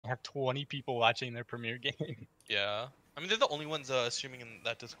have 20 people watching their premiere game. Yeah. I mean, they're the only ones streaming in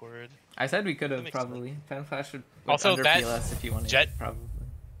that Discord. I said we could have probably. Fan Flash would Also, under that PLS if you wanted. Jet, probably.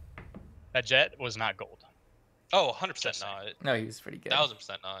 That Jet was not gold. Oh, 100% not. No, he was pretty good. 1000%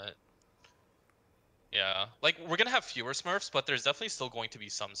 not. Yeah, like we're gonna have fewer Smurfs, but there's definitely still going to be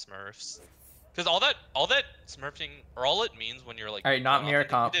some Smurfs. Because all that Smurfing, or all it means when you're like. All right, not mirror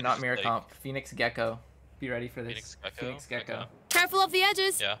comp, not mirror comp. Phoenix Gecko. Be ready for this. Phoenix Gecko. Okay. Careful of the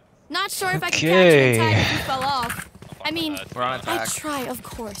edges. Yeah. Not sure if I can catch you in time if you fell off. I mean, we're on attack. I try, of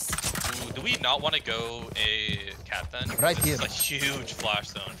course. Ooh, do we not want to go a cat then? Right this here. is a huge flash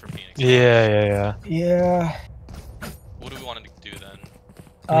zone for Phoenix. Yeah. What do we want to do then?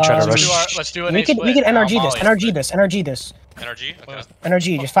 Let's do an We can NRG this. NRG this. NRG? Okay.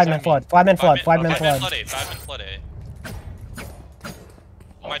 NRG. Just 5-man flood. 5-man flood. 5-man flood. 5-man flood A.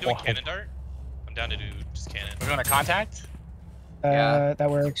 Am I doing cannon dart? I'm down to do just cannon. We're doing a contact? Yeah. That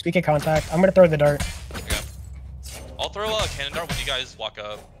works. We can contact. I'm gonna throw the dart. Okay. I'll throw a cannon dart when you guys walk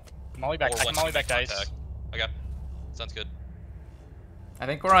up. Molly back dice. Okay. Sounds good. I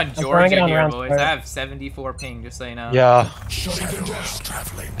think we're on Georgia here, boys. I have 74 ping, just so you know. Yeah.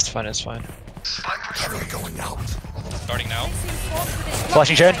 It's fine, it's fine. Going out. Starting now.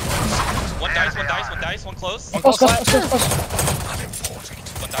 Flashing chain. One dice, one close. Close. One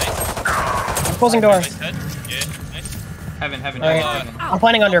dice. I'm closing door. Nice head. Yeah, nice. Heaven. Right. I'm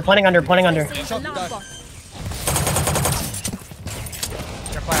planning under. Yeah.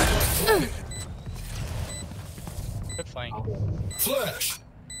 Good flank. Flash.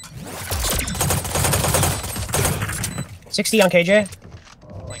 60 on KJ.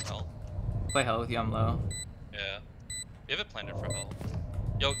 Playing hell. Play hell with you, I'm low. Yeah. We have it planned for hell.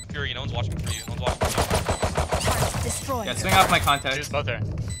 Yo, Fury, no one's watching for you. No one's watching for you. Destroy. Yeah, swing off my contact. Just both there.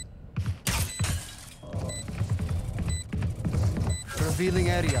 Revealing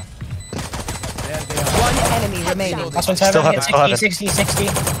area. One enemy remaining. Last one's Still heaven. have it. 60.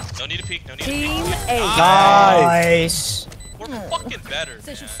 No need to peek. Team A. Nice. We're fucking better.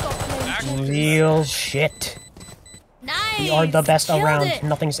 Real shit. Nice. We are the best Killed around. it.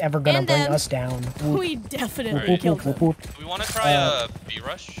 Nothing's ever gonna And bring them. us down. We definitely Alright. killed them. Do we want to try a B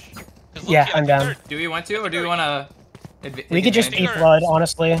rush? Yeah, I'm down. Do we want to, or do we want to? We could just eat blood,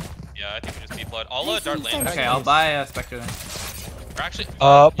 honestly. Yeah, I think we just beat blood. I'll dart lane. Okay, I'll buy a Spectre then. Or actually,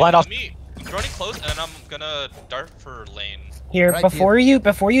 blind off. Me. I'm droning close, and then I'm gonna dart for lane. Here, before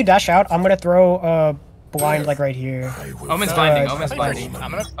you dash out, I'm gonna throw a blind like right here. Omen's blinding. Omen's blinding.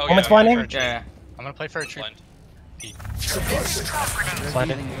 Omen's blinding? Yeah. I'm gonna play for a tree.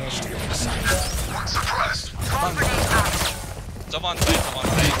 Blinding. Jump on site.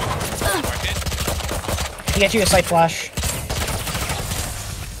 Market. He get you a sight flash.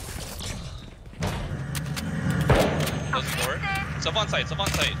 Close the door. Sub on site.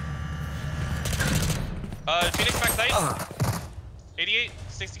 Phoenix back site. 88,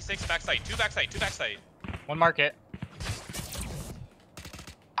 66 back site. Two back site. One market.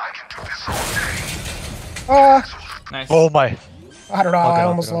 Nice. Oh my. I don't know. Okay, I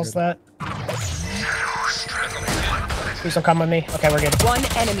almost lost that. Please don't come with me. Okay, we're good. One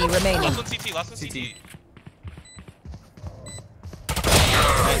enemy remaining. Last one CT.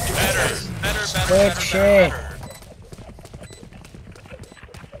 Better. Good shit.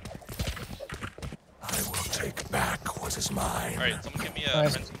 I will take back what is mine. Alright, someone give me a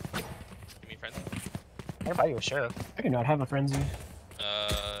Nice. frenzy. Give me frenzy. I can buy you a sheriff. I do not have a frenzy.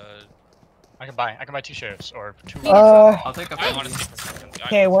 I can buy 2 sheriffs or 2. I'll take a I want to frenzy. see frenzy.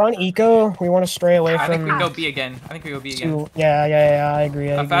 Okay, we're on eco. We want to stray away I think from. we go B again. Yeah. I agree.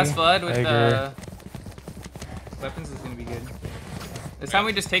 A fast flood with weapons is gonna be good. This time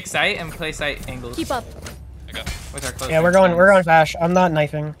we just take sight and play sight angles. Keep up. Okay. With our close. Yeah, we're going fast. I'm not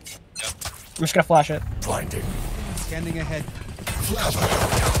knifing. Yep. I'm just gonna flash it. Blinding. Scanning ahead.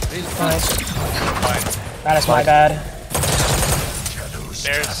 Nice. That is my bad.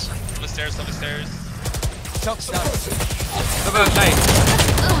 Stairs. Top of stairs. What about sight?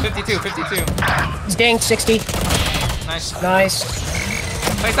 52. He's ganked 60. Nice.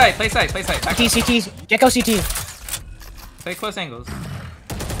 Play sight. Back up. CT. Gecko CT. Play close angles.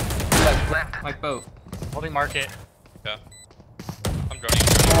 Like both. Holding market. Yeah. I'm droning.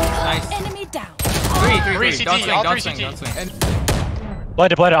 Nice. Enemy down. Three. CT, Don't all swing. three Don't CT. swing.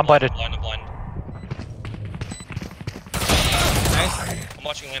 Blinded, I'm blinded. Blind. Nice. I'm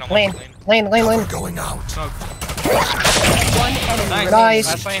watching lane. Lane. Going out. Smoke. One enemy. Nice.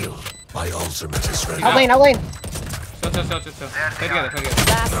 Last lane. My ultimate is ready. Out lane. Chill. Play together.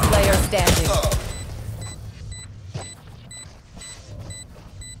 Last player standing.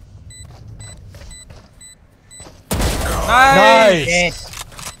 Nice. Shit.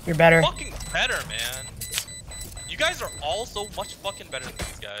 You're better. Fucking better, man. You guys are all so much fucking better than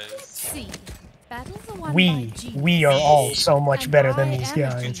these guys. See, battles are won by We genius. are all so much And better than I these am a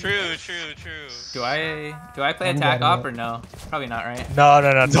guys. genius. True. Do I play I'm attack getting op it. or no? Probably not, right? No,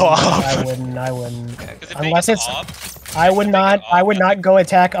 don't. I wouldn't. Because if Unless they it's, get op, I would not go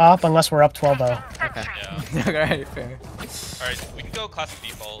attack op unless we're up 12-0. Okay. yeah. Alright, fair. Alright, we can go classic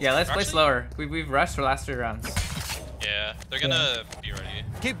default. Yeah, let's play Actually, slower. We've rushed for the last 3 rounds. Yeah, they're gonna be ready.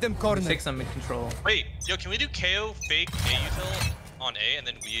 Keep them Let's cornered. take some mid control. Wait, yo, can we do KO fake A util on A and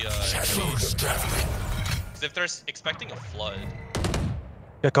then we Shadows traveling. because if they're expecting a flood.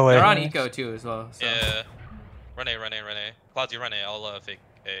 Get away. They're on eco too as well. So. Yeah. Run A. Clouds, you run A, I'll fake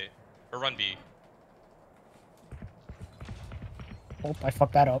A. Or run B. Oh, I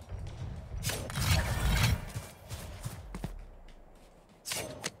fucked that up.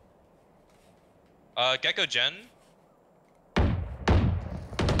 Gecko Gen.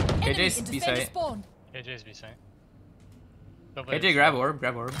 KJ's Enemy in B defender site. spawn. KJ's B site. KJ, grab orb.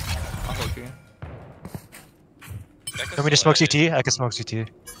 I'll hold you. Gecko's Want me to still smoke at A. CT? I can smoke CT.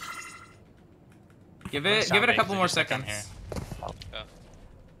 Give it a couple more seconds. Yeah.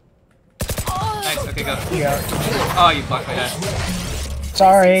 Nice. Okay, go. Yeah. Oh, you blocked my head.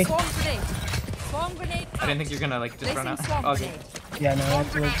 Sorry. Swarm grenade. Swarm grenade. I didn't think you're gonna like just run out. Placing swarm Oh, okay. grenade. Yeah, no,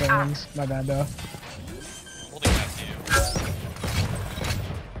 that's what turns. My bad though. Holding that to you.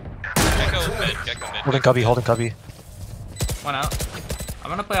 Gecko mid. Holding cubby. One out. I'm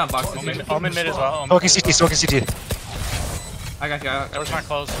gonna play on boxes. Omen mid as well. Smoking CT. I got you. Doors not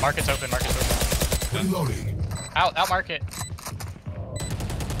closed. Market's open. Reloading. Out market.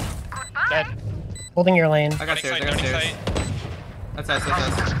 Dead. Holding your lane. I got stairs. Running That's us. That's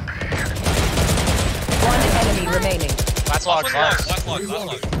us. One enemy remaining. Last log. Last log.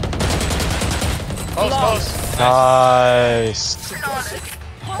 Close. Nice.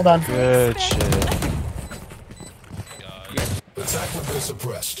 Hold on. Good shit. Attack when they're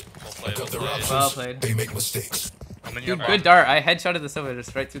suppressed. I cut their options. Well played. They make mistakes. Dude, good dart. I headshotted the silver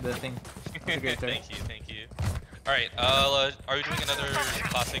just right through the thing. It's a great dart. Thank you. Alright, are we doing another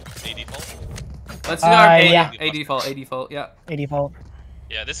classic A default? Let's do our yeah. A default. Yeah. A default.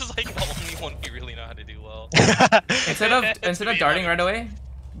 Yeah, this is like the only one we really know how to do well. Instead of darting right away,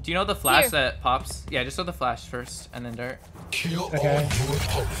 do you know the flash Here. that pops? Yeah, just throw the flash first and then dart. Kill Okay. all your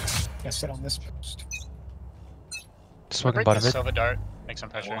opponents. Gotta sit on this post. Smoking Break bottom the mid. Sova dart. Make some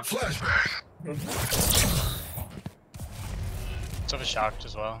pressure. Flashback. Sova shocked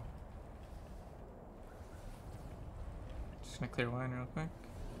as well. Just gonna clear wine real quick.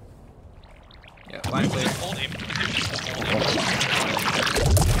 Yeah, wine clear. Hold aim.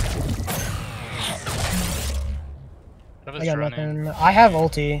 I got nothing. I have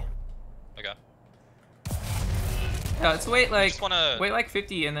ulti. Okay. Yeah, let's wait like just wanna... wait like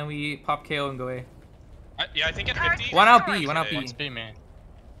 50 and then we pop KO and go A. Yeah, I think at 50. One out B. It's B me.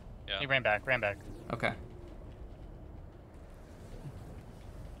 Yeah. He ran back. Okay.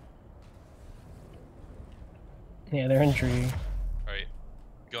 Yeah, they're in tree. Alright.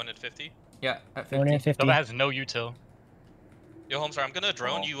 Going at 50. Yeah, at Going 50. in 50. Sova has no util. Yo, Homestar, I'm gonna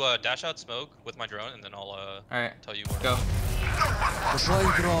drone you dash out smoke with my drone and then I'll Alright, tell you where. go.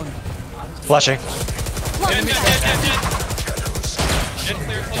 Flashing. Jet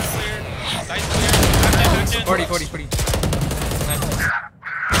clear, close clear. Nice clear. 40. Nice.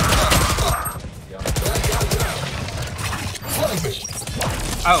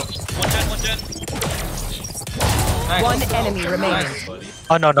 Oh, One gen. nice. One enemy remaining. Nice.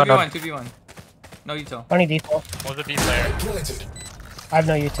 Oh no. 2v1. No util. Funny default. What was the B player? Planted. I have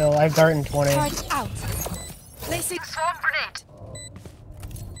no util. I have dart in 20. Charge out. Placing swarm grenade.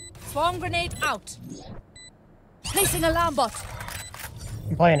 Swarm grenade out. Placing alarm bot.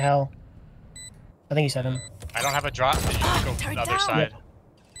 I'm playing hell. I think you said him. I don't have a drop. Did you just go Turn the other down. side?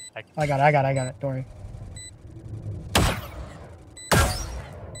 I got it. Don't worry.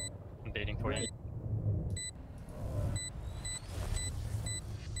 I'm baiting for you.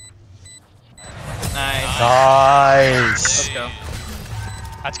 Nice. Nice. Let's go.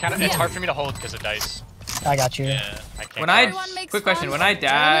 That's kind of. It's hard for me to hold because of dice. I got you. Yeah. I can't. When I Everyone makes quick question, fun. when I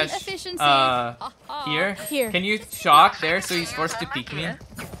dash Talent efficiency. here, Here. can you shock there so he's forced to peek me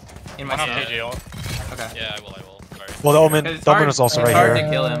in my One on side? KJ ult. Okay. Yeah, I will. Sorry. Well, the Omen, 'Cause it's the Omen hard- was also it's right hard here.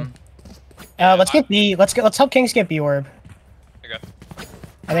 to kill him. Let's get B. Let's help Kings get B orb. Okay.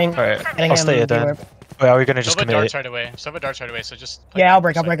 I think. Alright, I think I'll stay him it then. B orb. Wait, are we gonna just Sova commit darts it? right away. Sova darts right away. So just. play Yeah, I'll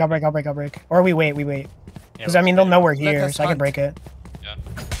back break. to the side. Or we wait. Yeah, Because I mean, they'll know we're Let here, us so I can hunt. break it. Yeah.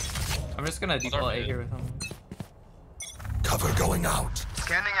 I'm just gonna default A here with him. Cover going out.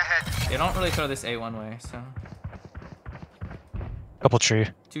 They don't really throw this A one way, so. Couple tree.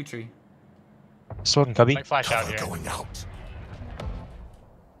 Two tree. Smoking cubby. Like flash out here. Going out.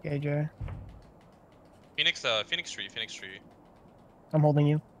 KJ. Phoenix tree, Phoenix tree. I'm holding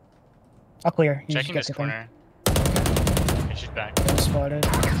you. I'll clear. You Checking just this get the corner. Okay, she's back. thing. Spotted.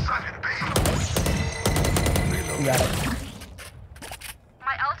 You got it.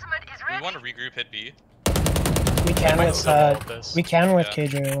 Do we want to regroup, hit B? We can might with still hold this. we can with Yeah.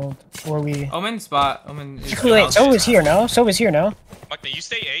 KJ ult, or we. Omen spot. Omen is Wait, so is here no? So is here no? Fuck, you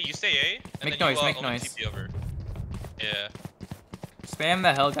stay A, and Make then noise, you, make Omen noise. TP over. Yeah. Spam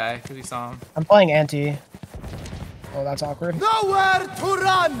the hell guy, because we saw him. I'm playing anti. Oh, that's awkward. Nowhere to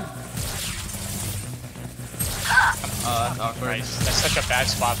run! Oh, that's awkward. Nice. That's such a bad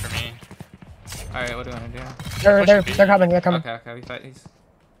spot for me. Alright, what do you want to do? They're coming. They're coming. Okay, okay, we fight these.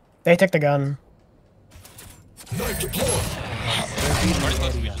 They took the gun. Knife deployed. Already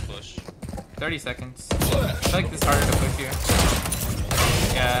close, we should push. 30 seconds. I feel like this is harder to push here.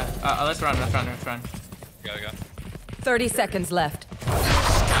 Yeah, let's run. Go. 30 seconds left.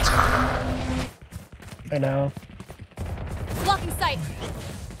 I know. Blocking sight.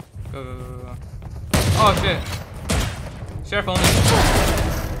 Go. Oh shit. Sheriff only.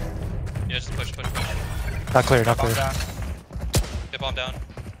 Yeah, just push. Not clear, not Bomb clear. down. Hit bomb down.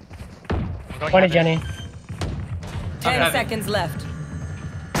 I'm going Pointed heavy. Jenny. 10 heavy. seconds left.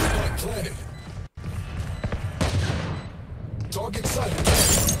 Spike planted. Target sighted.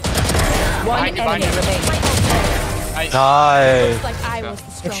 One Behind you, enemy behind you. remaining. Nice. Nice. Looks like I was the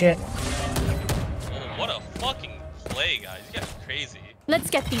Good strong shit. one. What a fucking play, guys. You guys are crazy. Let's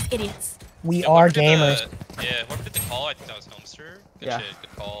get these idiots. We Yeah, are whoever did gamers. Yeah, whoever did the call, I think that was Homester. Good Yeah. shit,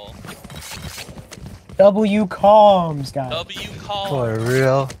 good call. W comms, guys. W call. For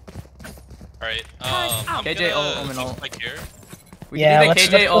real. Alright, I'm KJ gonna ult, Omen switch ult. like here. We Yeah, can do the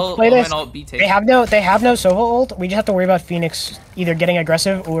let's KJ ult, play this. Omen ult, B take. They have no Sova ult. We just have to worry about Phoenix either getting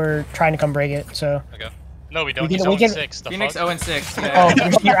aggressive or trying to come break it. So. Okay. No, we don't. We He's can- 0-6. The Phoenix fuck? 0-6. Oh,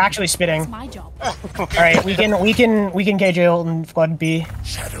 Yeah. you're actually spitting. It's my job. All right, we can KJ ult and flood B.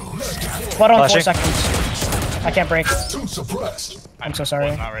 Shadows. Flood on 4 Flashing. seconds. I can't break. Two suppressed. I'm so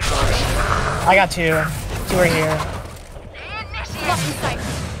sorry. Not ready. I got two. Two are here. Blocking sight.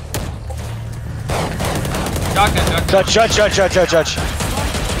 Shotgun. Judge.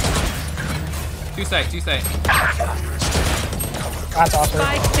 Two sight. That's awkward.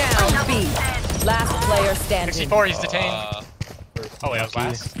 Spike down B. Last player standing. 64, he's detained. Oh, wait, I was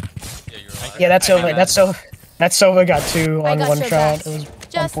last. Yeah, you're right. Yeah, that's Sova. That Sova got two I on got one your shot. back. It was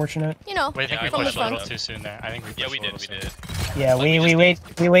Just- unfortunate. You know, Wait, I think Yeah, we I pushed a from the little front. too soon there. I think we pushed Yeah, a we little did. soon. Yeah, Like, we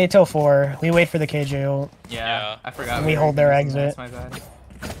we wait till 4. We wait for the KJ ult. Yeah, I forgot. We hold their exit. That's my bad.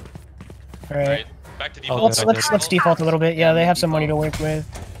 All right. Alright, back to Oh, default. Let's default a little bit. Yeah, they have some money to work with.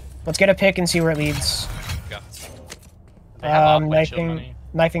 Let's get a pick and see where it leads. They have op-lane shield Knifing, money.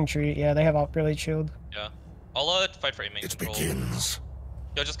 knifing tree. Yeah, they have up really shield. Yeah. I'll fight for aim main It control. begins.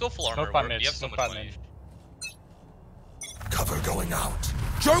 Yo, just go full armor. Smoke bot You mid, have so smoke much bot money. mid. Cover going out.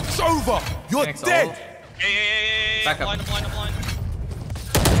 Joke's over! You're Phoenix dead! ult. Hey. Back up. I'm blind.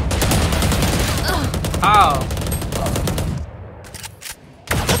 How?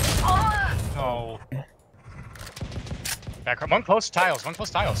 Oh. Back one close tiles.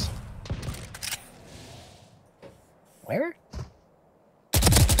 Where? Yeah,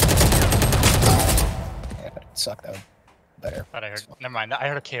 but it sucked though. Better. Thought I heard. Never mind. I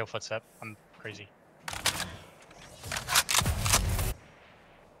heard a KO footstep. I'm crazy.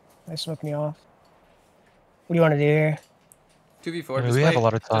 They smoked me off. What do you want to do here? 2v4. I mean, just we have play- a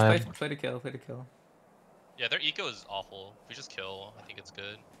lot of just play- time. Play to kill. Yeah, their eco is awful. If we just kill, I think it's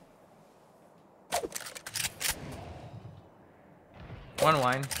good. One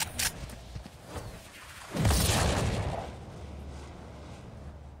wine.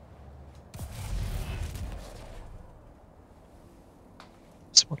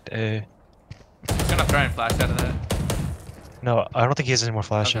 Smoked A. He's gonna try and flash out of that. No, I don't think he has any more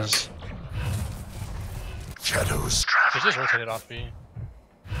flashes. Shadows. He just rotated off B.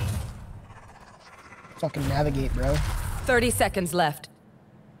 Fucking navigate, bro. 30 seconds left.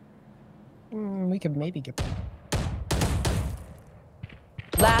 We could maybe get.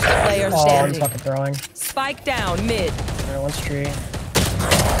 Last player Oh, I'm standing. fucking throwing. Spike down mid. Alright, one's tree.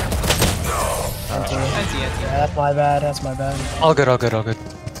 Anti. Yeah, that's my bad. All good.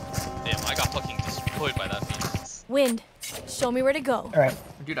 Damn, I got fucking destroyed by that Phoenix. Wind. Show me where to go. Alright.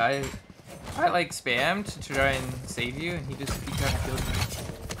 Dude, I like spammed to try and save you, and he tried to kill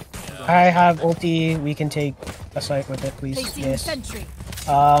you. I have ulti. We can take a site with it, please. Placing Yes. sentry.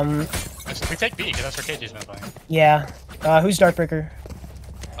 We take B because that's where KJ's been playing. Yeah. Who's Darkbreaker?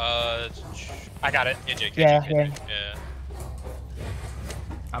 I got it. KJ. Yeah. Yeah.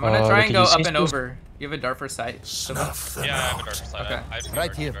 I'm gonna try and can go you up see and over. You have a dart for sight. Snuff them Yeah, I have a out. dark side. Okay. I have Right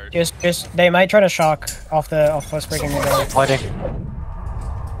dark here. dart. Just they might try to shock off the first breaking the door. Blinding.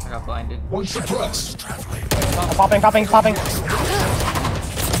 I got blinded. One suppressed. Popping.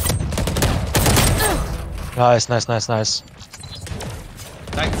 Nice.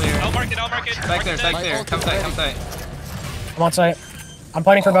 Side clear. I'll mark it. Side clear. Come tight. I'm on site. I'm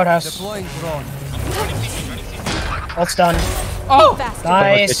pointing for boathouse. Deploying drone. Ult's done. Oh! Faster.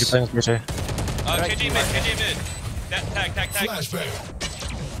 Nice. Playing with KJ. KJ mid. Tag. Flashbang.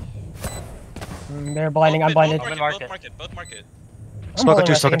 They're blinding. I'm blinded. Both market. I'm Smoking holding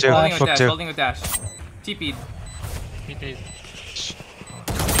two, my second smoking two. flash. Holding with Fuck dash. two. Holding with dash. TP'd.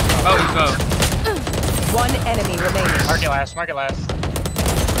 Oh, he's both. One enemy remaining. Mark it last.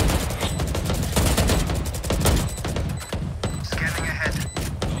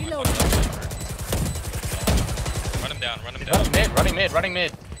 Run him down. Running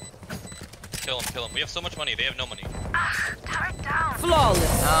mid. Kill him. We have so much money. They have no money.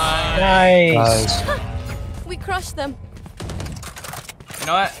 Flawless. Nice. We crushed them. You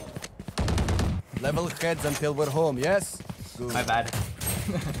know what? Level heads until we're home, yes? Good. My bad.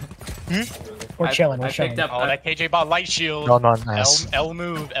 We're chilling. I We're chilling. picked up. Oh, that KJ bought light shield. No, nice. L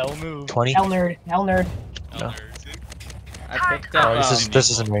move. 20. L nerd. I picked up. Oh, this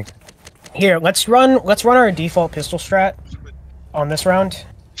isn't me. Here, let's run our default pistol strat on this round.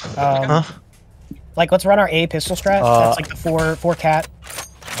 Huh? Like let's run our A pistol strat. That's like the four cat.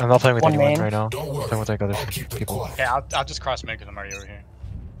 I'm not playing with One anyone main. right now. Don't I'm worry. playing with like other I'll keep them people. quiet. Okay, I'll just cross mid because I'm already over here.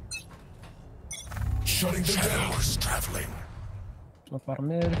 Shutting them down. Traveling. Smoke bottom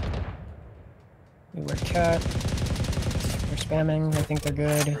mid. We were cat. They're spamming. I think they're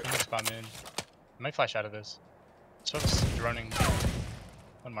good. Spot mid. I might flash out of this. Sort of droning.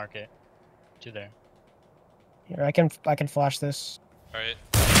 One market. Two there. Here, I can flash this. Alright.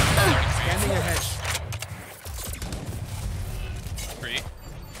 Scanning ahead. 3.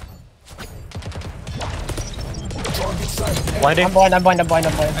 Target sighted. Blinding. I'm blind. I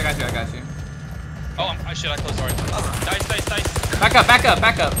got you. Oh, I closed door. Dice.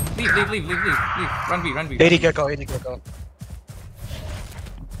 Back up. Leave. Run B. 80 get go.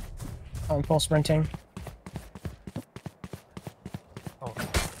 I'm full sprinting.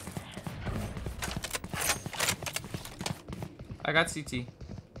 I got CT.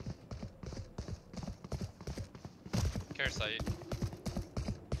 Care site.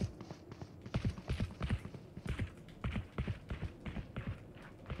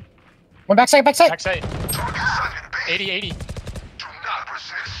 One backside. Backside. 80.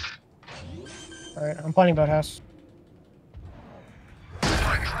 Alright, I'm planning boathouse.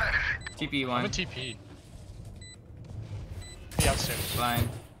 TP I'm one. a TP. The upstairs. Blind.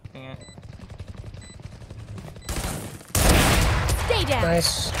 Dang it. Stay down.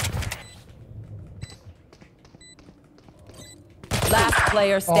 Nice. Last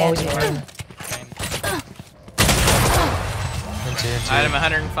player Oh, standing. yeah. I had him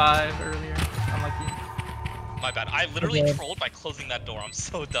 105 earlier. Unlucky. My bad. I literally Okay. trolled by closing that door. I'm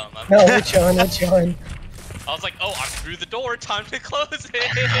so dumb. No, we're chilling. I was like, oh, I'm through the door. Time to close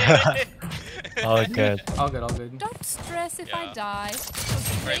it. Oh, good. All good. Don't stress if I Yeah. die.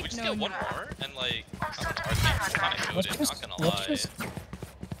 Right, we just get one more, and like, I don't know, our team's kind of good. Not gonna lie.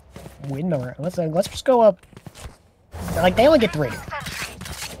 Win the round. Let's just go up. Like they only get 3.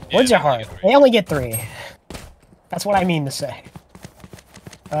 Words they are only hard. get 3. They only get 3. That's what I mean to say.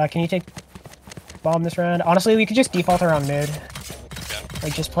 Can you take bomb this round? Honestly, we could just default around mid.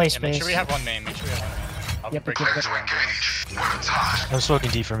 Like just play Yeah, space. make sure we have one main. I'll Yep, break yep, those yep. around B. I'm smoking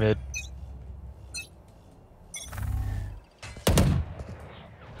D for mid.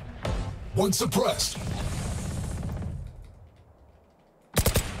 One suppressed.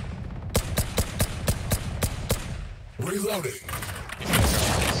 Reloading.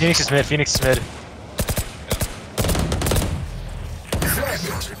 Phoenix is mid.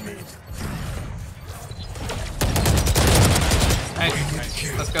 Fragment.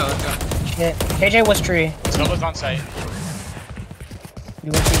 Nice. Let's go. Shit. KJ was tree. Sova's on site.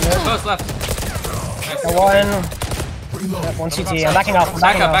 You look mid. Close left. Got one. Reloading. Got one CT. I'm backing off.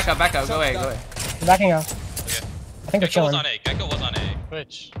 Back up. Go away. I'm backing off. Okay. I think they're Gecko was chilling. on A. Gecko was on A.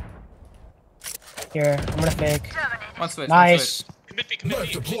 Twitch. Here, I'm gonna fake. One switch. Nice. Commit B.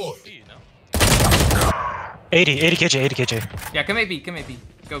 Knife deployed. B, no? 80 KJ. Yeah, commit B.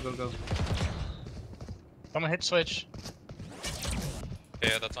 Go. Someone hit switch.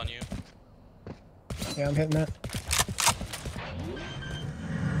 Yeah, that's on you. Yeah, I'm hitting that.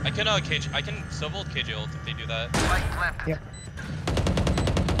 I can Silva KJ ult if they do that. Yep.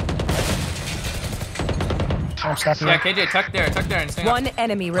 I'm stuck here. Yeah, KJ, tuck there and swing up. One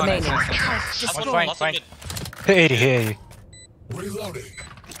enemy Oh, nice, remaining. nice, nice. Last one, flank, last one flank. mid. 80, 80. Reloading.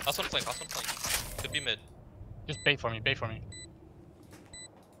 Last one flank, last one flank. Could be mid. Just bait for me, bait for me.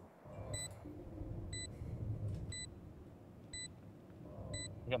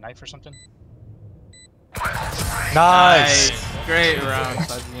 You got a knife or something? Nice. Great round,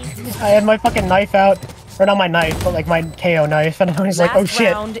 Fuzzy. I had my fucking knife out. Or not my knife, but like my KO knife. And I was like, oh Last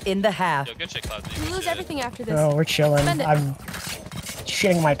shit. round in the half. Yo, good shit, Cloud. We lose everything after this. Oh, we're chilling. Spend it. I'm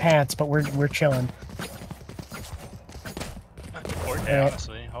shitting my pants, but we're chilling. Important, Yeah.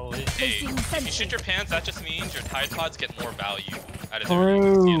 honestly. Holy. Hey, if you shit your pants, that just means your Tide Pods get more value out of their True.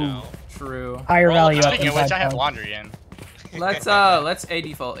 units, you know? True. Higher Roll value it. up Speaking in of which, I 5 have pounds. laundry in. Let's A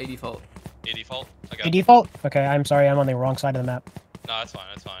default. A default? Okay. A default? Okay, I'm sorry, I'm on the wrong side of the map. No, that's fine,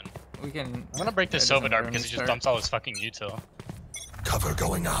 that's fine. We can. I'm gonna break this That doesn't Sova Dart burn because me, he just sir. dumps all his fucking util. Cover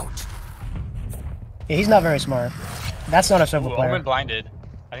going out. Yeah, he's not very smart. That's not a Ooh, Sova player. Omen blinded.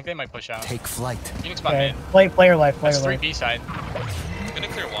 I think they might push out. Take flight. Phoenix bot Okay, mid. player life, player That's 3 life. B side. I'm gonna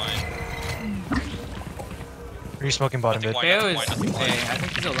clear wine. Are you smoking bottom mid? Why KO not? is. Why not? Hey, I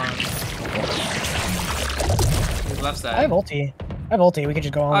think he's alone. He's left side. I have ulti. We could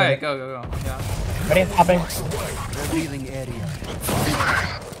just go on with Alright, it. go. Yeah. Ready? Hopping. Revealing area.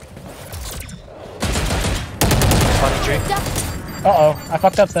 Bottom tree. Uh-oh, I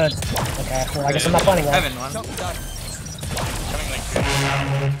fucked up the... Okay, well, I guess I'm not planning on it. Heaven one.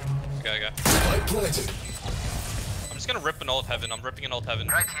 Okay. Light planted. I'm just gonna rip an ult heaven. I'm ripping an ult heaven.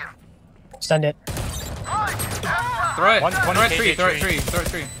 Send it. Throw it. One Throw it KJ three. Throw it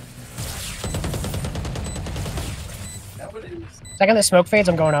three. Second the smoke fades,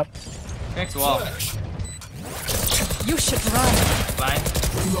 I'm going up. Next wall. Flash. You should run. Fine.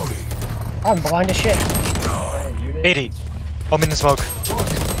 Reloading. I'm blind as shit. 80. Omen in smoke.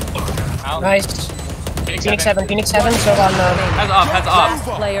 Out. Nice. Phoenix Phoenix 7, 7. Phoenix 7, so on Heads off. Last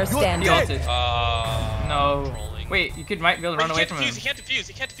player He standing. ulted. No. Trolling. Wait, you could might be able to Wait, run away from him. He can't defuse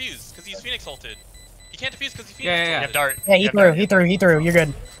because he's Phoenix ulted. He can't defuse because he's Phoenix Yeah. You have ulted. dart. Yeah, You he have threw, dart. he threw. You're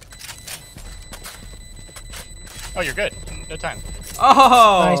good. Oh, you're good. No time.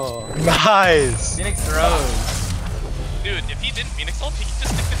 Oh. Nice. Phoenix throws. Dude, if he didn't Phoenix ult, he could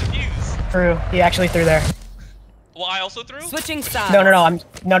just stick the defuse. Threw. He actually threw there. Well, I also threw? Switching sides. No.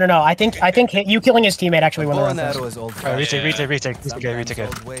 No. I think you killing his teammate actually won the Bow round. and first. arrow is old. Alright, Yeah. retake. Retake Sometimes it.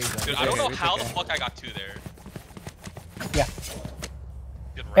 old ways are Dude, I don't know Okay, how the okay. fuck I got 2 there. Yeah.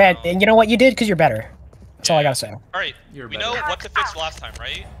 Good Yeah, round. and you know what you did? Because you're better. That's all I gotta say. Alright, You're we better. know what to fix last time,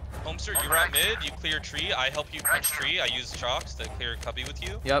 right? Homester, you were at mid, you clear tree, I help you punch tree, I use chalks to clear cubby with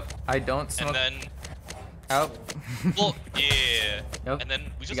you. Yep. I don't smoke And then, out. well, yeah. Yep. And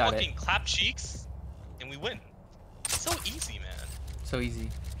then we just got it. fucking clap cheeks, and we win. It's so easy, man. So easy.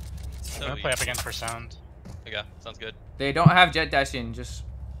 I'm So gonna easy. play up again for sound. Okay, sounds good. They don't have jet dash in. Just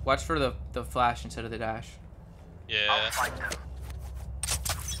watch for the flash instead of the dash. Yeah.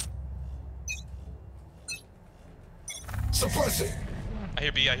 Suppressing. I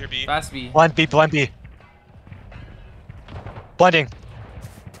hear B. Fast B. Blind B. Blinding.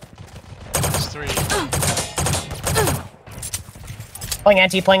 It's 3. Playing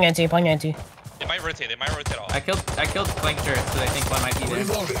anti. They might rotate off. I killed flank shirt, so I think one might be there.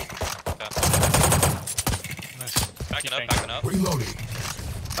 Reloading. Nice. Backing up. Reloading.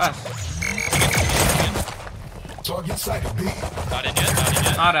 Fast. Target sighted B. Not in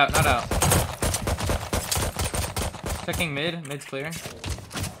yet. Not out. Checking mid. Mid's clear.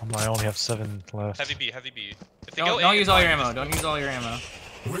 I only have 7 left. Heavy B. If they go Don't A, use it's all fine, your just- ammo. Don't use all your ammo.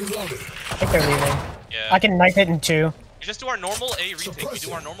 Reloading. I think they're leaving. Yeah. I can knife it in 2. You just do our normal A retake. We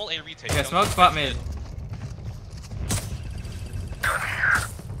do our normal A retake. Yeah, Don't smoke do spot mid.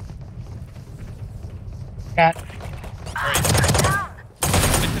 Cat. Alright.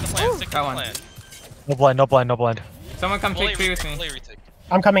 Stick to the plan. Stick to Got the one. plan. No blind. Someone come Full take A tree with retake, me. full A retake.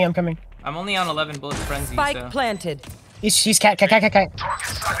 I'm coming. I'm only on 11 bullets frenzy, Spike so planted. He's cat. Got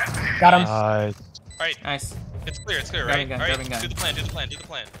him. Alright, nice. it's clear, Grabbing right? gun, Alright, grabbing gun. do the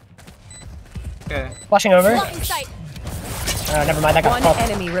plan. Okay. Flashing over. Blocking sight. Never mind. That got One fucked.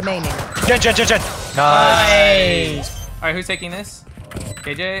 enemy remaining. Jen. Nice. Nice. All right, who's taking this?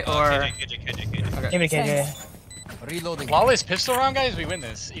 KJ or? KJ. Give it to KJ. Reloading. Flawless pistol round, guys. We win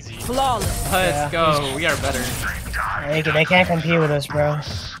this. Easy. Flawless. Let's Yeah. go. We are better. They can't compete with us, bro.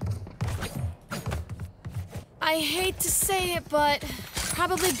 I hate to say it, but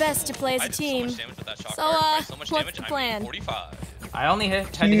probably best to play as I a did team. so much damage with that shock So, dart. By so much what's damage, the I plan? mean 45. I only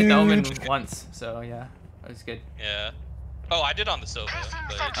had to hit the omen once, so yeah, that was good. Yeah. Oh, I did on the Sova,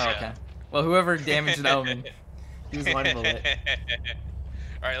 but Oh, yeah. okay. Well, whoever damaged the omen, he was one bullet.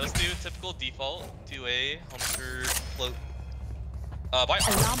 Alright, let's do typical default 2A, Homestead, float. By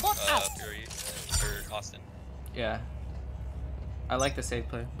Fury, or Austin. Yeah. I like the safe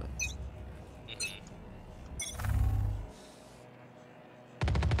play, but...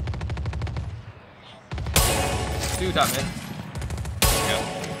 Dude, top mid.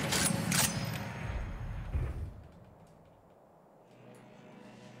 Yeah.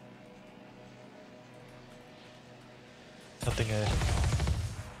 Nothing.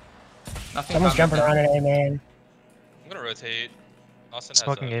 Nothing. Someone's jumping around in A main. I'm gonna rotate. Austin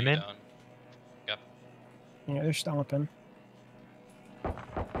Smoking has A main? down. Yep. Yeah, they're stomping.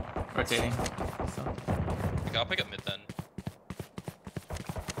 Rotating. So. Okay, I'll pick up mid then.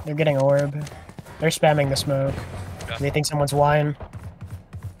 They're getting orb. They're spamming the smoke. Okay. They think someone's wine.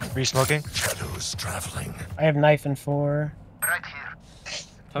 Re-smoking? Shadows traveling. I have knife and 4.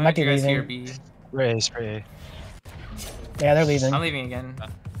 Tell Might me if be you guys hear leaving. B. Spray A. Yeah, they're leaving. I'm leaving again.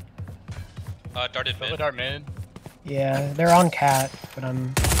 Darted Double mid. dart mid. Yeah, they're on cat, but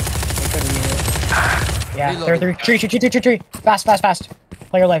I'm. They couldn't read it. Yeah, Reloading. they're tree. Fast.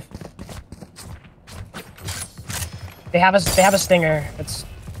 Play your life. They have a stinger. It's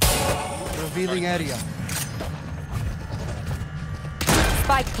Revealing area.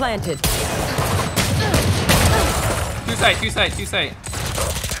 Spike planted. Two side.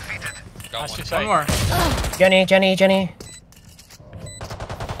 Got Last one. two One side. more. Jenny.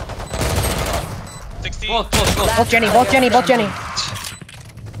 60. Both. Both Jenny.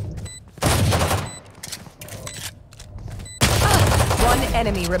 One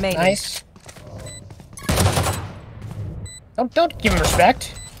enemy remaining. Nice. Don't give him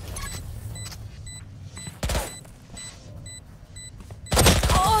respect.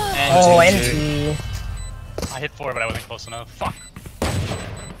 Oh, NT. I hit 4, but I wasn't close enough. Fuck.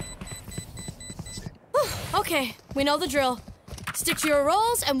 Okay, we know the drill. Stick to your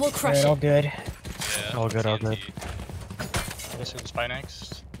roles and we'll crush Alright, all it. good. Yeah, All good. I guess we'll spy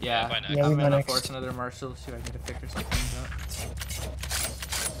next. Yeah. By next. Yeah, we I'm go gonna next. force another Marshall. See if I can get a pick or something.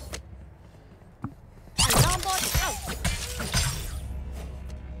 Alarm bot out.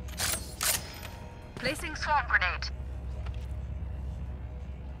 Placing swarm grenade.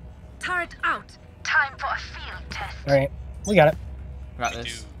 Turret out. Time for a field test. Alright, we got it. Got We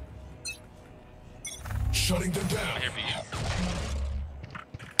this. do. Shutting them I down. hear B.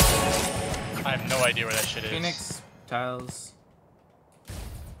 I have no idea where that shit is. Phoenix tiles.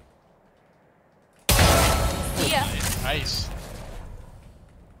 Yeah. Nice.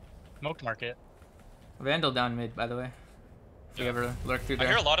 Smoked market. Vandal down mid, by the way. If you ever lurk through I there.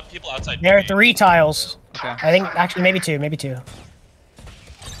 hear a lot of people outside. There are B. 3 tiles. Okay. I think, actually, maybe two. And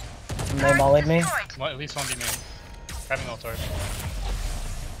they volleyed me. Well, at least one be main. Grabbing ult torch.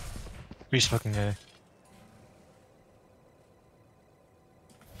 Re-smoking A.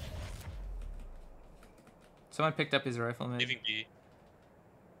 Someone picked up his rifle mid. Leaving B.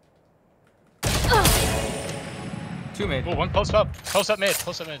 2 mid. Oh, one close up. Close up mid.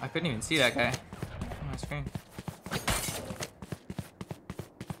 I couldn't even see that guy on my screen.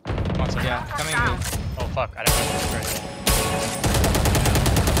 One second. Yeah, coming mid. Oh fuck, I don't know.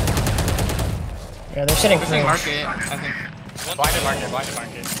 Yeah, they're sitting Pushing through. market, I think. Blinded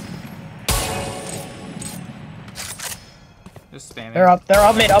market. Just spamming. They're up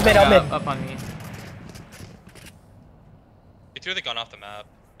mid. Yeah, up on me. They threw the gun off the map.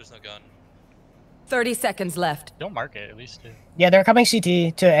 There's no gun. 30 seconds left. Don't mark it, at least do. Yeah, they're coming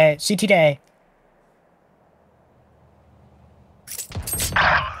CT to A.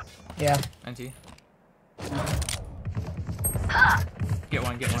 Yeah. NT. Get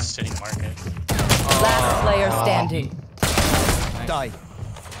one. Just sitting market. Last player standing. Nice. Die.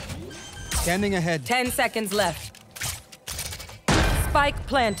 Scanning ahead. 10 seconds left. Spike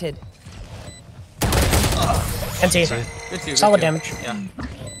planted. NT. Good two, Solid good two. damage. Yeah.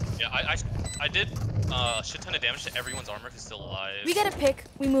 Yeah, I did a shit ton of damage to everyone's armor if he's still alive. We get a pick,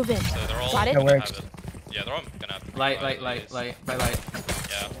 we move in. So they're all Got it? gonna That have works. it. Yeah, they're all gonna have to Light. by light.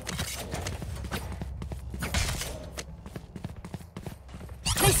 Yeah.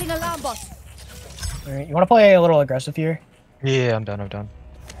 Placing alarm bot. Alright, you wanna play a little aggressive here? Yeah, I'm done. Alright.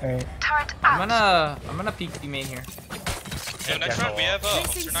 Turret out. I'm gonna peek B main here. Yeah, next round we have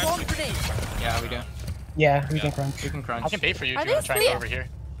Placing Hunter swarm 9. grenade. Yeah, we do. Yeah, we Yeah. can crunch. We can crunch. I can bait for you if Are you want they to try and go clear? over here.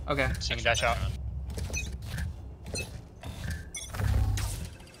 Okay. So you can dash out.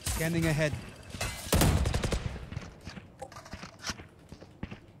 Scanning ahead.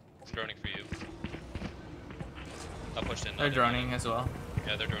 Droning for you. I pushed in. They're droning as well.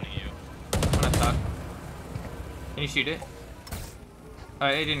 Yeah, they're droning you. I'm gonna tuck. Can you shoot it? Oh,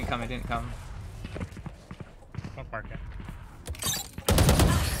 it didn't come. Don't mark it.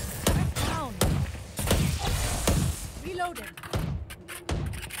 Reloading.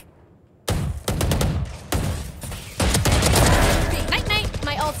 Night night.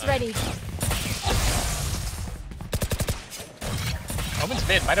 My ult's ready. Omen's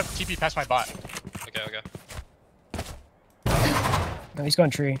mid. Might have TP past my bot. Okay, okay. No, he's going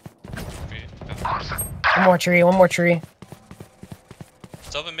tree. Tree, okay. One more tree. One more tree.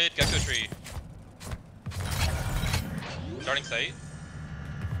 Sova mid, Gecko tree. Darting sight.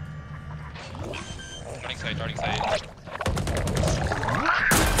 Darting sight.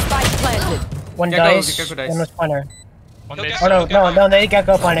 Spike planted. One Gecko, dice. Gecko dice. One was planner. One No, mid. Gecko. Oh no, Okay, no, fine. no, they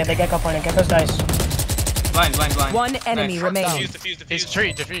Gecko planet. They Gecko planet. Gecko's dice. Blind, blind, blind. One enemy Nice. remaining. Defuse. He's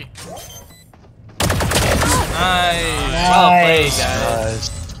tree. Defee. Nice. Well played, Nice. guys.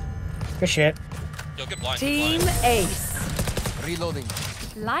 Good shit. Yo, get blind. Team Get blind. Ace. Reloading.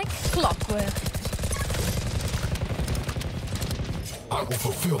 Like clockwork. I will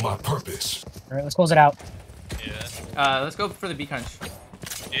fulfill my purpose. All right, let's close it out. Yeah. Let's go for the B crunch. They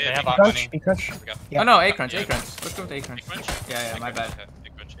Yeah, have big bot Crunch. money. Be crunch. Okay. Yeah. Oh no, A crunch, Yeah. A crunch. Let's go with A crunch. Big crunch? Yeah, my bad. Okay.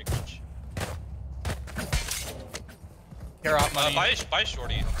 Big crunch. You're out money. Buy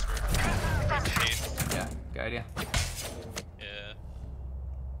shorty. Yeah, good idea. Yeah.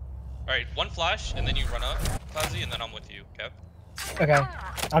 Alright, one flash, and then you run up, Kazi, and then I'm with you, okay? Okay.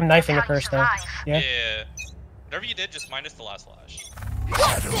 I'm knifing it first though. Yeah. Yeah. Whatever you did, just minus the last flash.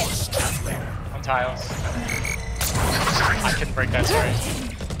 On tiles. I couldn't break that, sorry.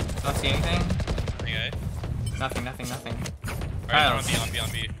 Not see anything? Okay. Nothing. Alright, Tiles. on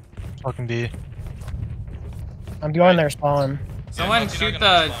B. Fucking B. I'm going there spawn. Someone no, shoot you're not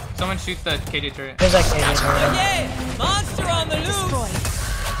the. gonna Someone shoot the KJ turret. There's like KJ. Monster on the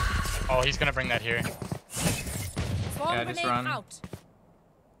loose. Oh, he's gonna bring that here. Swarm Yeah, just grenade run. out.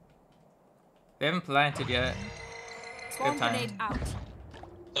 They haven't planted yet. Swarm time. grenade out.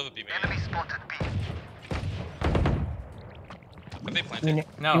 That would be me. Have they planted?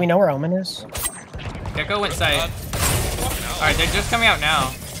 No. Do we know where Omen is? Gecko went side. Walking out. Alright, they're just coming out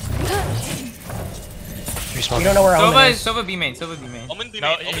now. We don't know where Omen is. Sova B main. Sova B main. Omen B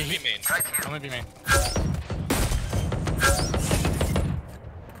No, main. Omen B main. I'm gonna be main.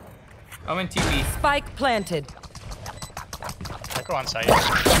 Omen TP. Spike planted. I go on site.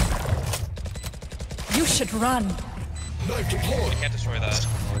 You should run. Knife We deployed. can't destroy that.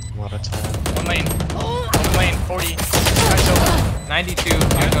 A lot of time. One lane. One lane. 40. Nice over. 92.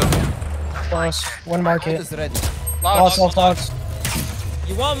 Gecko. Close. One Ult market. is ready. Lost.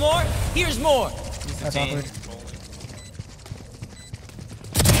 You want more? Here's more. That's awkward.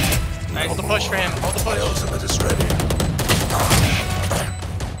 Nice. Hold the push for him. Hold the push. Ultimate is ready.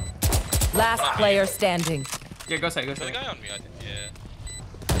 Last player standing. Yeah, go side. The guy on me, yeah.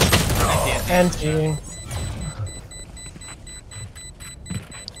 And two.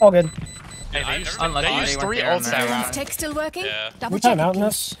 All good. Hey, I've they used, Unlucky they they used weren't 3 there on ults that. that Everyone's round. tech still working? Yeah. Double We time check, out please.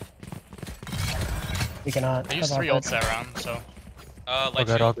 this. We cannot. They used That's 3 awkward. ults that round, so. All Light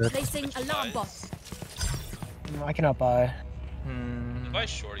good, all shield. good. Placing alarm bot. I cannot buy. Buy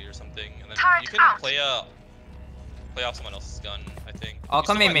shorty or something, and then Turret you can out. play off someone else's gun, I think. I'll You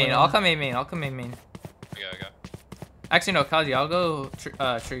come still main might main. win. I'll come main main. I'll come main main. Okay. Actually, no, Kazi. I'll go tree.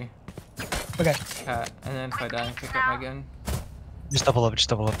 Okay. Cat. And then if I die, pick up my gun. Just double up, just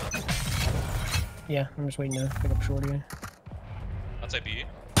double up. Yeah, I'm just waiting to pick up shorty. Outside B.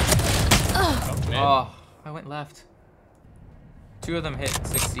 Oh, I went left. 2 of them hit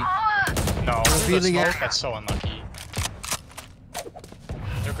 60. No, Revealing the it. smoke, that's so unlucky.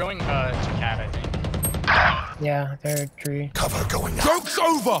 They're going to cat, I think. Yeah, they're tree. Cover going out. Joke's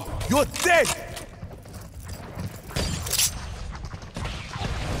over. You're dead.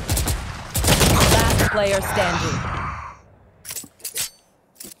 Last player standing.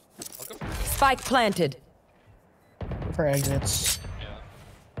 Spike planted. Go for exits. Yeah.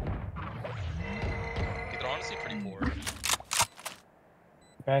 They're honestly pretty poor.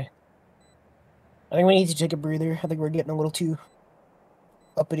 Okay. I think we need to take a breather. I think we're getting a little too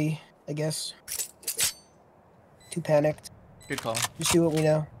uppity, I guess. Too panicked. Good call. Just do what we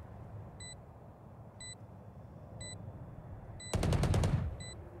know.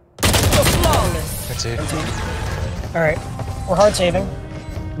 Flawless. That's it. Alright. We're hard saving.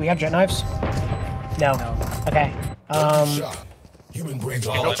 Do we have jet knives? No. Okay. Shot. Human brains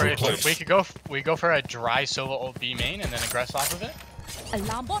are Go all for it. replaced. We go for a dry solo ult B main and then aggress off of it.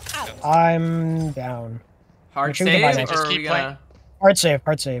 Alarm bot out. I'm down. Hard sure we can buy save, that. or Just are keep we gonna... Hard save,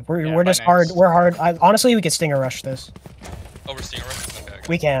 hard save. Yeah, We're buy just hard. knives. We're hard. Honestly, we could stinger rush this. Oh, we're seeing a okay.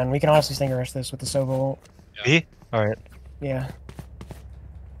 We can. We can honestly stinger rush this with the Sova ult. B? Alright. Yeah.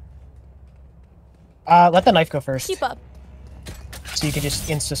 Let the knife go first. Keep up. So you could just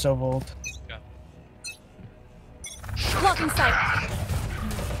insta Sova ult. Blocking sight.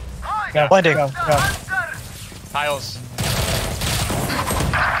 Go, Blinding. go. Tiles.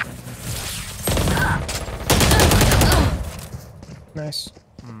 Nice.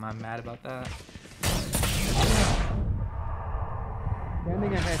 I'm mad about that.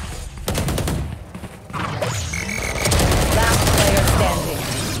 Standing ahead. Last player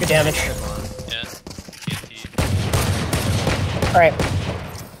standing. Good damage. Yeah. Alright.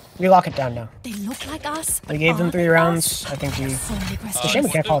 We lock it down now. They look like us. We gave them 3 rounds. I think we... So many It's a questions. shame we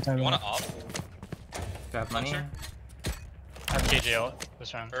can't call it You time. wanna Out. op? Do I have money? Sure. I have KJ ult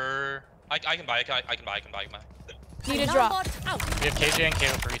this round. I can buy. I can buy. Need a drop. Out. We have KJ and KO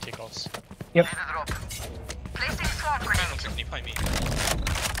for retake ults. Yep. Placing swarm Can grenade. you find me?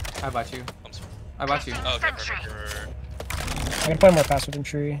 I bought you. I'm sorry. I bought you. Oh, okay, perfect. I can play more faster than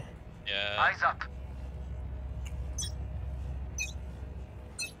tree. Yeah. Eyes up.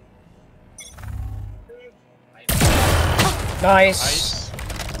 Nice.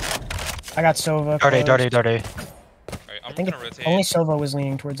 I got Sova. Darty, close. darty. Alright, I I'm think gonna rotate. only Sova was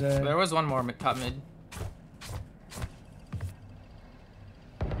leaning towards There a... was one more top mid.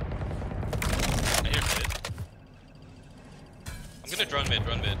 I hear mid. I'm gonna drone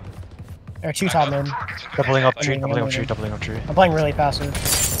mid. There are 2 top mid. Doubling up Okay. tree, doubling up tree, doubling up tree. I'm playing really passive.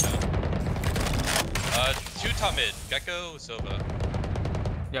 2 top mid. Gecko, Sova.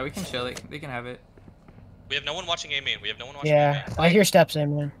 Yeah, we can chill. They can have it. We have no one watching A main. A Yeah, main. I hear steps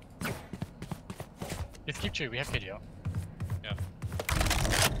in, man. Just keep tree. We have KJ ult.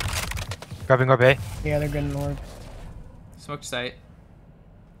 Grabbing orb A. Yeah, they're good in the orb. Smoke sight.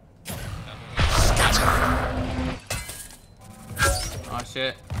 Oh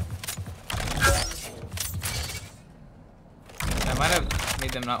shit. I might have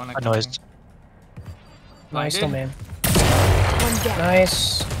made them not want to. A noise. Nice, still man. One down.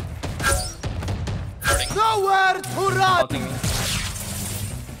 Nice. Nowhere to run! Ulting me.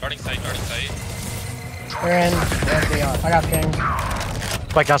 Guarding sight. They're in. There they are. I got pinged.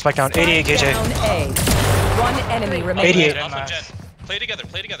 Spike down. 88 KJ. Down A. One enemy remaining. 88. Last one, Nice. Jen. Play together.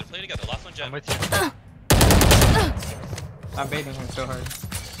 Last one, Jen. I'm with you. I'm baiting him so hard.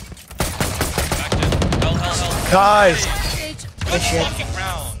 Back Jen. Hell. Nice. Good shit. fucking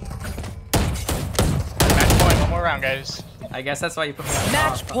round. Match point. One more round, guys. I guess that's why you put me on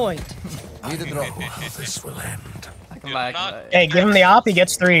Match top. point. Need a drop. This will end. I can Dude, buy. not- Hey, give him the op, he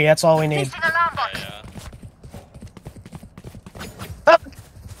gets 3. That's all we need. Placing alarm bot. Yeah.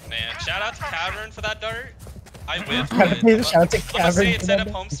 Man, shout out to Cavern for that dart. I whiffed. Shout out to I'm gonna Cavern say for it's at a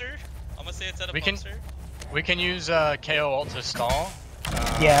that. poster. We can- We can use KO ult to stall.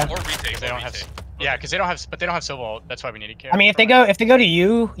 Yeah. Or retake. They don't have. Yeah, because they don't have. But they don't have silver ult. That's why we need KO. I mean, if they go to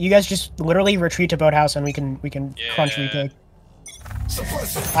you guys just literally retreat to boathouse and we can crunch Yeah. retake.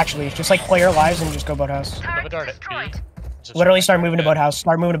 Suppress it. Actually, just like play your lives and just go boathouse. Have a dart at B. Just- Literally start moving to boathouse.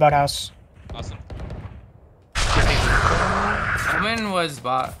 Start moving to boathouse. Awesome. Omen was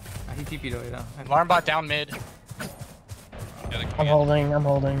bot. He TP'd away though. Alarm bot down mid. Yeah, they I'm holding. I'm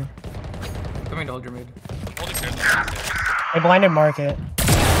coming to hold your mid. I'm holding stairs. They blinded market.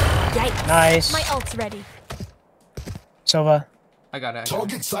 Yikes. Nice. My ult's ready. Sova. I got it.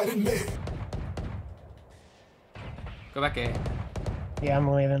 Target sighted mid. Go back A. Yeah, I'm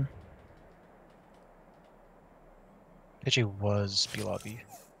leaving. KJ was B lobby.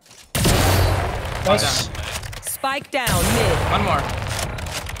 Nice. Spike down mid. One more.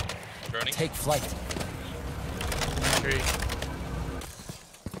 Droning. Take flight. Tree.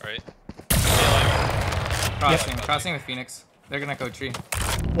 Alright. Crossing with Phoenix. They're gonna go tree.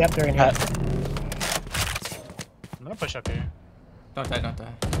 Yep, they're in here. I'm gonna push up here. Don't die.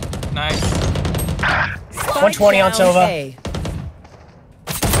 Nice. Spike 120 on down Sova. A.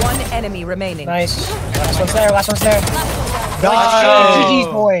 One enemy remaining. Nice. Last one's there. Oh, GG's,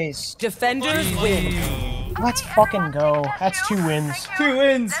 boys. Defenders win. Let's fucking go. That's 2 wins. 2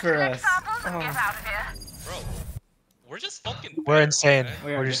 wins for us. Samples and get out of here. Bro. We're just fucking We're there, insane. okay?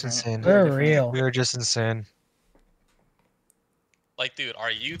 We are We're just different. insane. We're real. We are just insane. Like, dude, our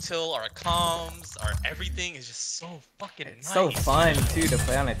util, our comms, our everything is just so fucking It's nice. so fun too to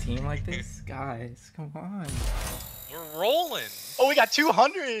play on a team like this, guys. Come on. We're rolling. Oh, we got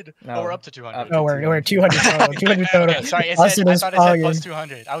 200. No. Oh, we're up to 200. Up. No, we're 200 total. 200 total. Okay, sorry, Us I and thought it us said fogging. plus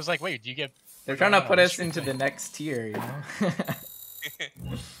 200. I was like, wait, do you get? They're trying to put us into the next tier, you know?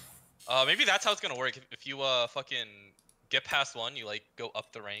 Maybe that's how it's gonna work. If you fucking get past 1, you like go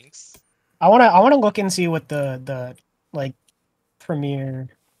up the ranks. I wanna look and see what the like premiere.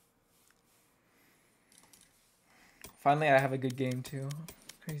 Finally, I have a good game too.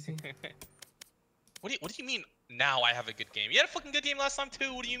 Crazy. What do you mean? Now I have a good game. You had a fucking good game last time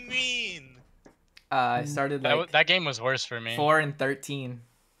too. What do you mean? I started like that game was worse for me. 4 and 13.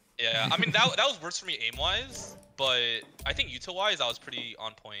 Yeah, I mean that was worse for me aim wise, but I think util wise I was pretty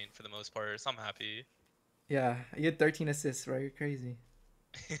on point for the most part, so I'm happy. Yeah, you had 13 assists, bro. You're crazy.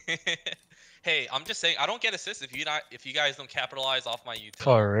 Hey, I'm just saying I don't get assists if you guys don't capitalize off my util.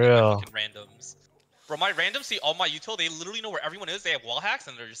 For and my real. fucking randoms. Bro, my randoms see all my util. They literally know where everyone is. They have wall hacks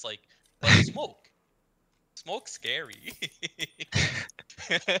and they're just like smoke. Smoke's scary.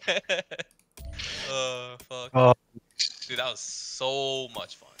 Fuck. Oh. Dude, that was so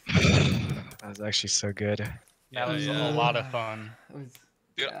much fun. That was actually so good. That was a lot of fun. Dude,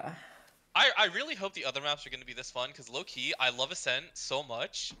 Yeah. I really hope the other maps are going to be this fun, because low-key, I love Ascent so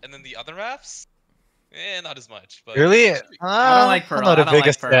much, and then the other maps, not as much. But Really? I don't like Pearl. I'm not a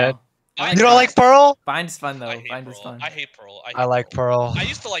big fan. I You don't like Pearl? Bind's fun though. I hate Bind is Pearl. fun. I hate Pearl. I like Pearl. I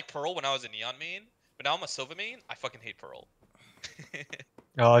used to like Pearl when I was a Neon main, but now I'm a Sova main. I fucking hate Pearl.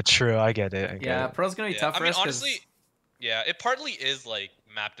 Oh, true. I get it. I get Yeah, it. Pearl's gonna be tough for I mean, us 'cause- honestly, yeah, it partly is like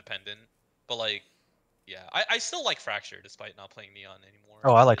map dependent, but like, yeah, I still like Fracture despite not playing Neon anymore.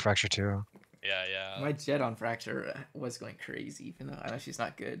 Oh, I like Fracture too. Yeah, yeah. My Jet on Fracture was going crazy, even though I know she's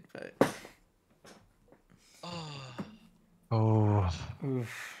not good, but. Oh.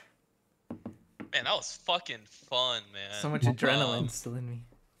 Oof. Man, that was fucking fun, man. So much adrenaline still in me.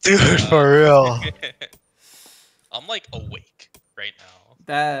 Dude, for real. I'm like awake right now.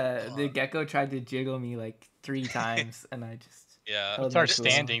 The gecko tried to jiggle me like 3 times, and I just. Yeah. What's our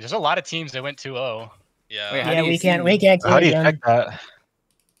standings? There's a lot of teams that went 2-0. Yeah. Wait, how Yeah, do you we can't see- How do you again. check that?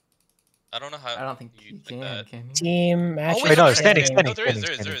 I don't know how. I don't think you can you? Team match. Oh, Wait, no, there standings, is. standings, No, there is,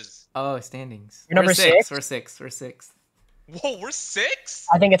 standings, there is. Oh, standings. You're number We're 6. 6? We're 6. We're 6. Whoa, we're 6?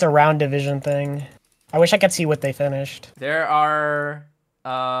 I think it's a round division thing. I wish I could see what they finished. There are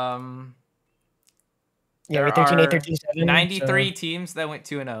Yeah, there we're 13, 8, are 13, 7. 93 teams that went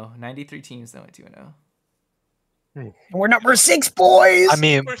 2-0. 93 teams that went 2-0. So. We're number 6, boys. I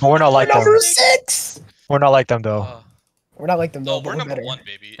mean, we're not like them. number 6. We're not like them though. We're not like them No, though. we're but number better. 1,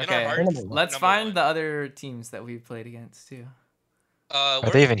 baby. In Okay, our hearts, let's number find 1. the other teams that we've played against too. Are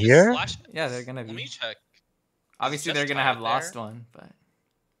they even here? Yeah, they're gonna be. Let me check. Obviously, they're gonna have lost one, but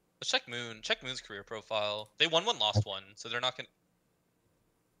Let's check Moon. Check Moon's career profile. They won 1, lost 1, so they're not gonna.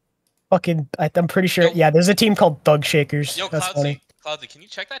 Fucking, I'm pretty sure. Yeah, there's a team called Thug Shakers. Yo, That's funny. Cloudsy, can you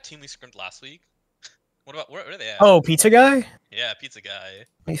check that team we scrimmed last week? What about where are they at? Oh, Pizza Guy. Yeah, Pizza Guy.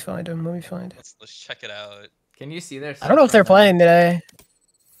 Let me find him. Let me find. Let's check it out. can you see their? I don't know if they're playing today.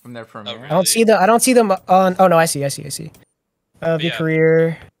 From their premiere. really? I don't see them on. Oh no, I see. The yeah.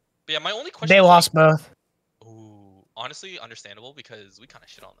 career. But yeah, my only question. They is, lost both. Ooh, honestly, understandable because we kind of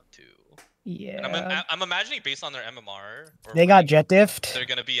shit on them too. Yeah. And I'm imagining based on their MMR. Or They got jet diffed. They're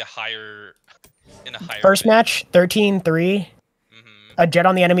gonna be a higher. In a higher. First bit. match, 13-3. A jet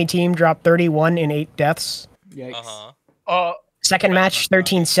on the enemy team dropped 31 in 8 deaths. Yikes. Second match,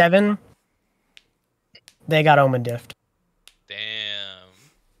 13-7. They got Omen diffed. Damn.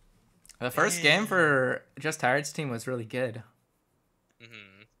 The first game for Just Tired's team was really good.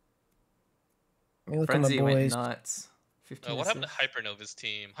 Let me look at my Frenzy went boys. nuts. 15 What happened to assists. Hypernova's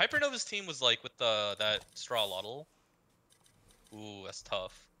team? Hypernova's team was like with that straw lottle. Ooh, that's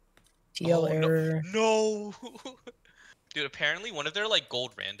tough. TL error. No. Dude, apparently one of their like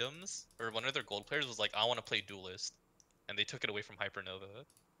gold randoms or one of their gold players was like, I want to play duelist, and they took it away from Hypernova.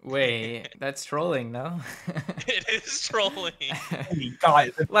 Wait, that's trolling, no? It is trolling.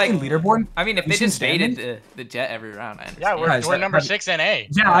 God, Like leaderboard. I mean, if You they seen just baited standings? the jet every round, I understand. Yeah, we're Guys, number 6 in A.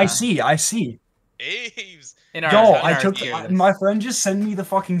 Yeah, I see. Aves. In our, Yo, in I our took tier list. my friend just sent me the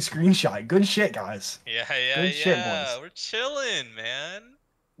fucking screenshot. Good shit, guys. Yeah. Good shit, boys. We're chilling, man.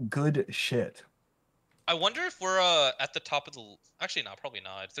 Good shit. I wonder if we're at the top of the. Actually, no, probably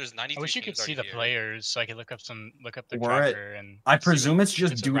not. If there's 93 I wish you could teams see the already here. players so I could look up the We're at- tracker and. I see presume what- it's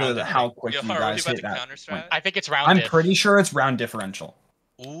just it's due round to difference. how quick Yo, you are we guys about hit to that counter point. strat? I think it's round. I'm diff. pretty sure it's round differential.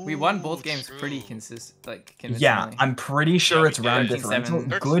 We won both games True. pretty consistent, like Yeah, convincingly. I'm pretty sure we it's did. round 13-7. differential.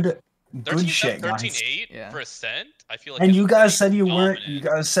 13 Good shit, guys. 13-8 Yeah. for Ascent. I feel like. And it's you guys pretty said you weren't. dominant. You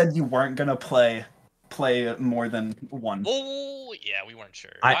guys said you weren't gonna play more than one. Oh yeah, we weren't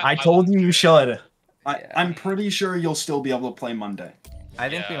sure. I told you you should. Yeah. I'm pretty sure you'll still be able to play Monday. I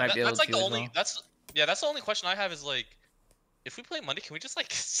think we might be able that's like to the as only. well. That's the only question I have is like, if we play Monday, can we just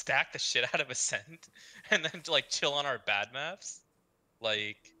like stack the shit out of Ascent and then like chill on our bad maps?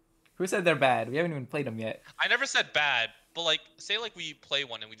 Like, Who said they're bad? We haven't even played them yet. I never said bad, but like, say like we play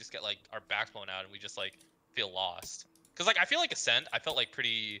one and we just get like our backs blown out and we just like feel lost. Cause like I feel like Ascent, I felt like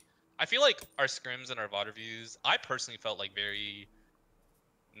pretty. I feel like our scrims and our VOD reviews, I personally felt like very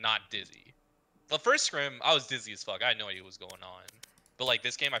not dizzy. The first scrim, I was dizzy as fuck. I had no idea what was going on. But like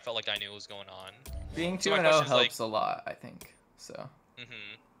this game, I felt like I knew what was going on. Being So 2-0 my question is, helps a lot, I think. So.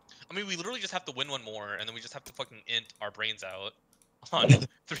 Mm-hmm. I mean, we literally just have to win one more, and then we just have to fucking int our brains out on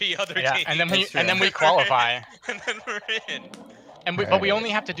 3 other games. And then we qualify. And then we're in. But we only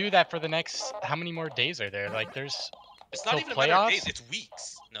have to do that for the next. How many more days are there? Like there's. It's not even a playoffs? matter of days. It's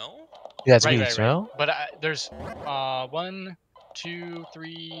weeks. No. Yeah, it's weeks, no? But there's 1, 2,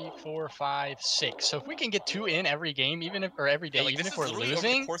 3, 4, 5, 6. So if we can get 2 in every game, even if every day, like, even this if is we're literally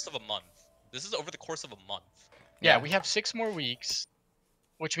losing. over the course of a month. This is over the course of a month. Yeah, we have 6 more weeks,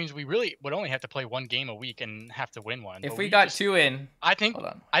 which means we really would only have to play 1 game a week and have to win one. If we got 2 in, I think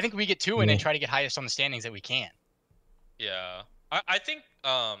we get 2 in and try to get highest on the standings that we can. Yeah, I think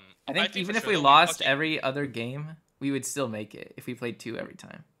even if we lost every other game, we would still make it if we played 2 every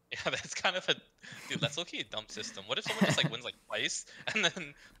time. Yeah, that's kind of a dude. That's okay a dumb system. What if someone just like wins like twice and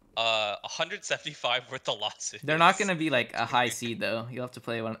then 175 worth of losses? They're not gonna be like a high seed though. You'll have to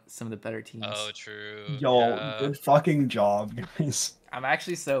play some of the better teams. Oh, true. Yo, good fucking job, guys. I'm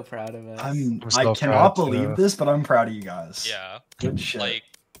actually so proud of us. I cannot believe this, but I'm proud of you guys. Yeah. Good shit. Like,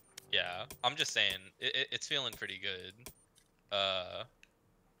 yeah. I'm just saying, it's feeling pretty good.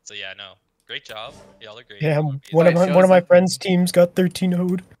 So yeah, no. Great job. Y'all are great. Yeah, one of my friends' teams got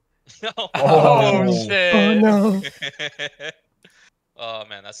 13-0'd. Oh shit. Oh no. Oh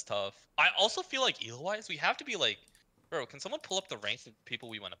man, that's tough. I also feel like elo-wise, we have to be like, bro, can someone pull up the ranks of people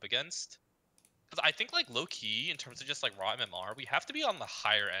we went up against? Because I think like low key in terms of just like raw MMR, we have to be on the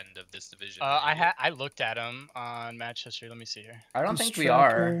higher end of this division. I looked at them on match history. Let me see here. I don't think we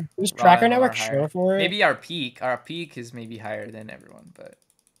are. Is Tracker Network sure for it? Maybe our peak. Our peak is maybe higher than everyone, but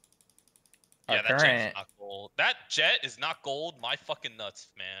yeah, that jet is not gold. That jet is not gold. My fucking nuts,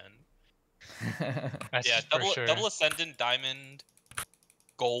 man. Yeah, double ascendant, diamond,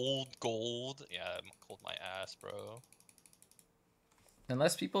 gold. Yeah, gold my ass, bro.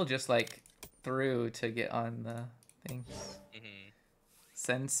 Unless people just like through to get on the things.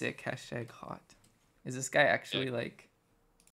 Send sick #hot. Is this guy actually like